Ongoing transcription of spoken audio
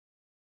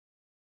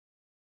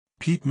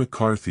Pete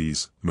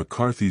McCarthy's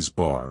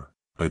Bar,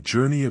 A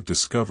Journey of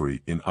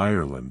Discovery in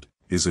Ireland,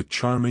 is a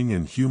charming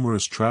and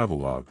humorous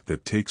travelogue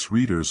that takes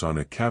readers on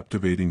a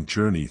captivating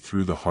journey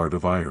through the heart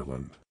of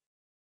Ireland.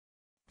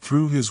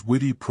 Through his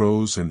witty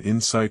prose and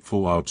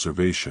insightful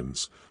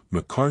observations,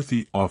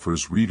 McCarthy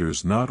offers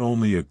readers not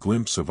only a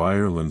glimpse of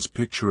Ireland's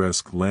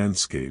picturesque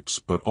landscapes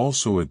but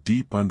also a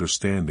deep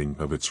understanding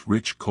of its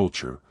rich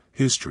culture,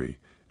 history,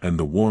 and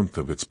the warmth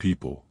of its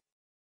people.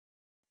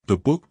 The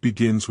book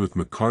begins with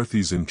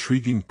McCarthy's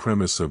intriguing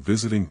premise of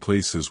visiting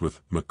places with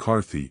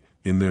McCarthy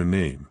in their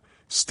name,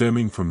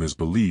 stemming from his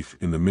belief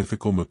in the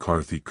mythical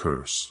McCarthy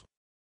curse.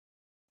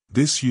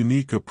 This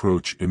unique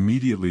approach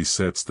immediately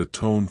sets the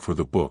tone for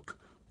the book,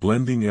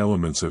 blending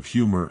elements of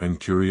humor and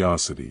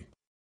curiosity.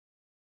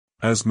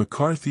 As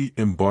McCarthy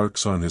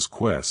embarks on his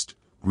quest,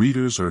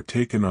 readers are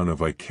taken on a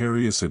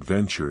vicarious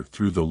adventure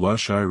through the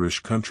lush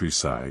Irish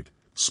countryside,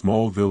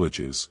 small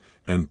villages,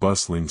 and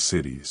bustling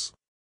cities.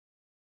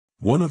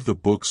 One of the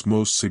book's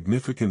most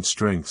significant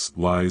strengths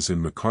lies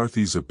in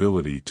McCarthy's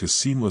ability to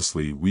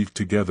seamlessly weave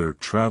together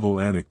travel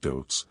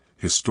anecdotes,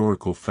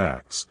 historical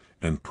facts,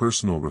 and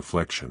personal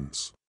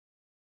reflections.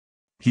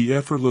 He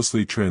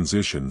effortlessly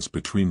transitions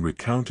between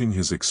recounting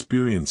his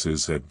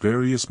experiences at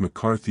various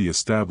McCarthy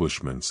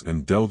establishments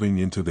and delving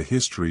into the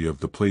history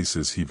of the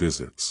places he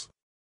visits.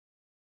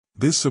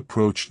 This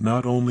approach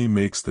not only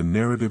makes the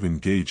narrative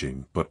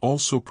engaging but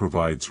also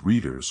provides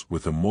readers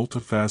with a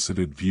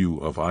multifaceted view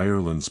of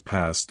Ireland's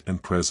past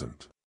and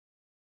present.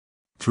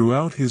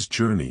 Throughout his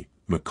journey,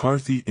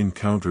 McCarthy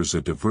encounters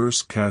a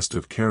diverse cast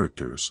of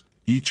characters,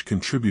 each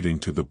contributing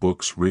to the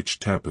book's rich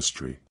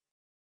tapestry.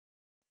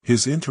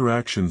 His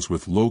interactions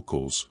with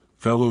locals,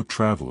 fellow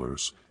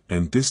travelers,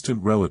 and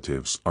distant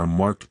relatives are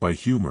marked by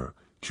humor,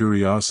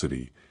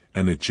 curiosity,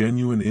 and a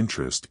genuine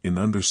interest in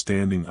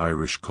understanding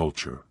Irish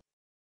culture.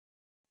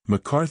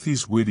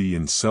 McCarthy's witty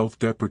and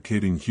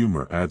self-deprecating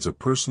humor adds a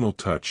personal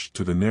touch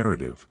to the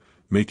narrative,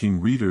 making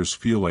readers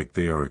feel like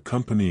they are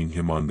accompanying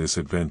him on this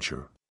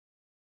adventure.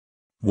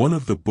 One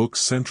of the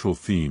book's central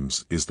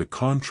themes is the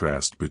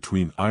contrast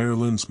between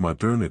Ireland's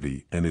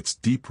modernity and its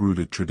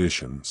deep-rooted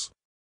traditions.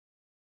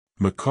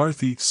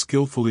 McCarthy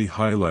skillfully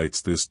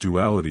highlights this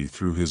duality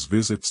through his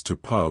visits to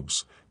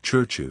pubs,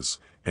 churches,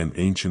 and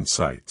ancient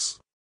sites.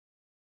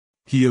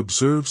 He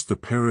observes the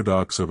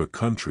paradox of a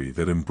country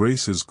that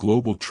embraces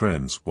global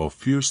trends while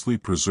fiercely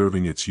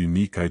preserving its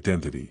unique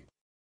identity.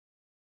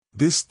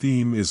 This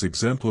theme is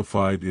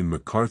exemplified in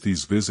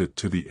McCarthy's visit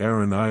to the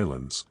Aran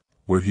Islands,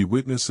 where he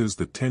witnesses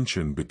the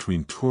tension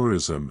between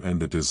tourism and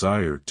the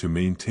desire to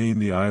maintain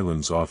the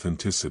island's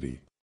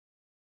authenticity.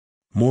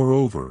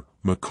 Moreover,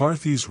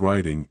 McCarthy's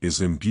writing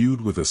is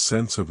imbued with a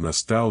sense of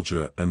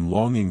nostalgia and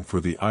longing for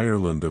the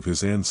Ireland of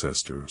his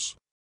ancestors.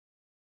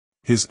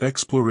 His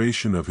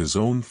exploration of his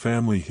own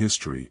family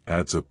history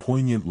adds a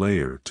poignant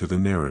layer to the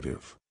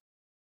narrative.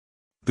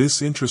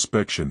 This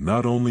introspection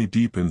not only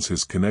deepens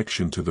his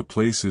connection to the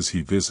places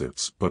he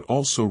visits but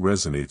also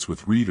resonates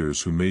with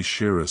readers who may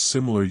share a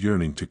similar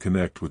yearning to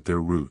connect with their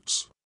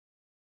roots.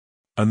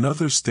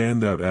 Another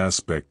standout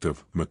aspect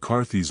of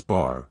McCarthy's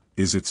Bar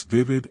is its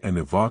vivid and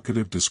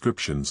evocative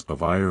descriptions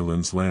of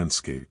Ireland's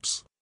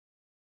landscapes.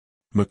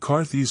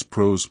 McCarthy's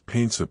prose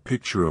paints a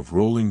picture of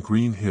rolling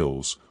green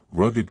hills,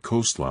 rugged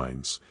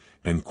coastlines,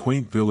 and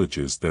quaint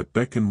villages that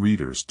beckon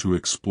readers to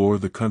explore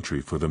the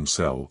country for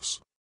themselves.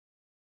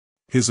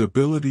 His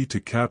ability to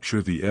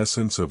capture the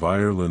essence of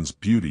Ireland's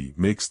beauty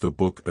makes the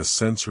book a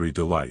sensory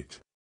delight.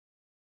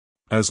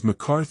 As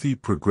McCarthy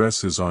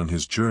progresses on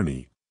his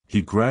journey,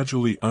 he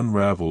gradually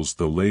unravels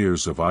the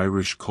layers of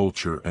Irish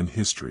culture and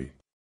history.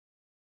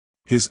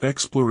 His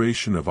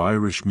exploration of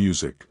Irish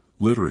music,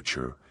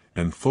 literature,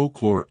 and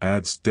folklore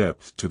adds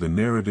depth to the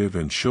narrative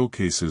and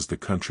showcases the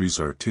country's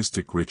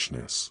artistic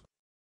richness.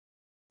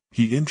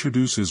 He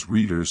introduces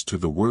readers to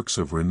the works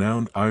of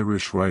renowned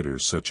Irish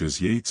writers such as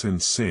Yeats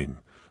and Synge,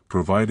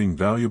 providing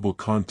valuable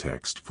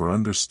context for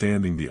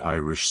understanding the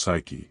Irish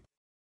psyche.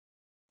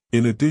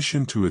 In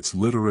addition to its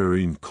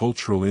literary and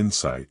cultural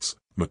insights,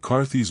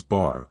 McCarthy's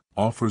Bar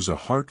offers a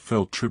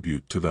heartfelt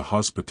tribute to the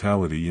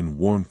hospitality and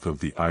warmth of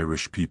the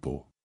Irish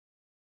people.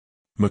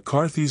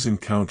 McCarthy's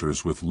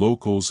encounters with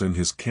locals and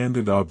his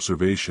candid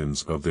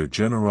observations of their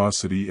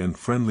generosity and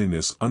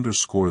friendliness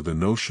underscore the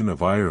notion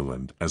of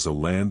Ireland as a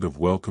land of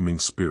welcoming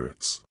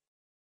spirits.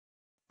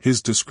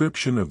 His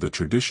description of the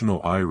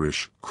traditional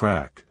Irish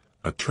crack,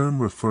 a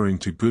term referring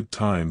to good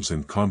times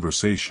and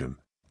conversation,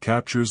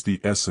 captures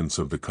the essence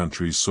of the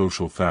country's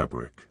social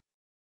fabric.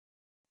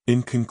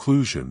 In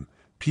conclusion,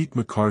 Pete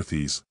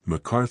McCarthy's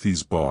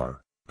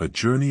Bar, A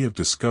Journey of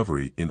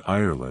Discovery in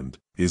Ireland,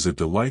 is a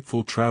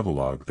delightful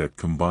travelogue that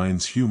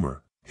combines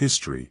humor,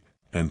 history,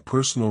 and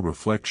personal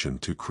reflection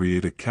to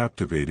create a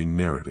captivating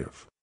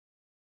narrative.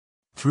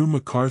 Through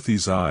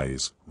McCarthy's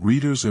eyes,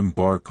 readers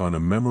embark on a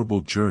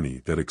memorable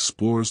journey that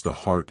explores the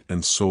heart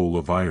and soul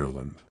of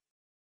Ireland.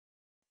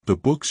 The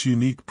book's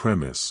unique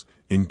premise,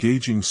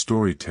 engaging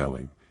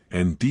storytelling,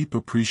 and deep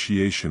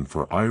appreciation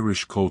for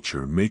Irish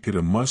culture make it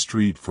a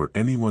must-read for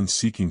anyone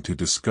seeking to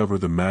discover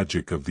the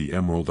magic of the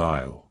Emerald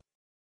Isle.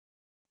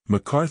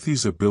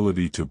 McCarthy's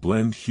ability to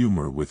blend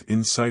humor with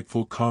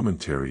insightful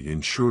commentary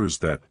ensures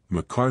that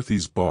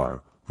McCarthy's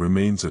Bar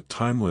remains a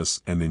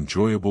timeless and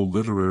enjoyable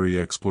literary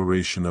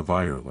exploration of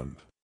Ireland.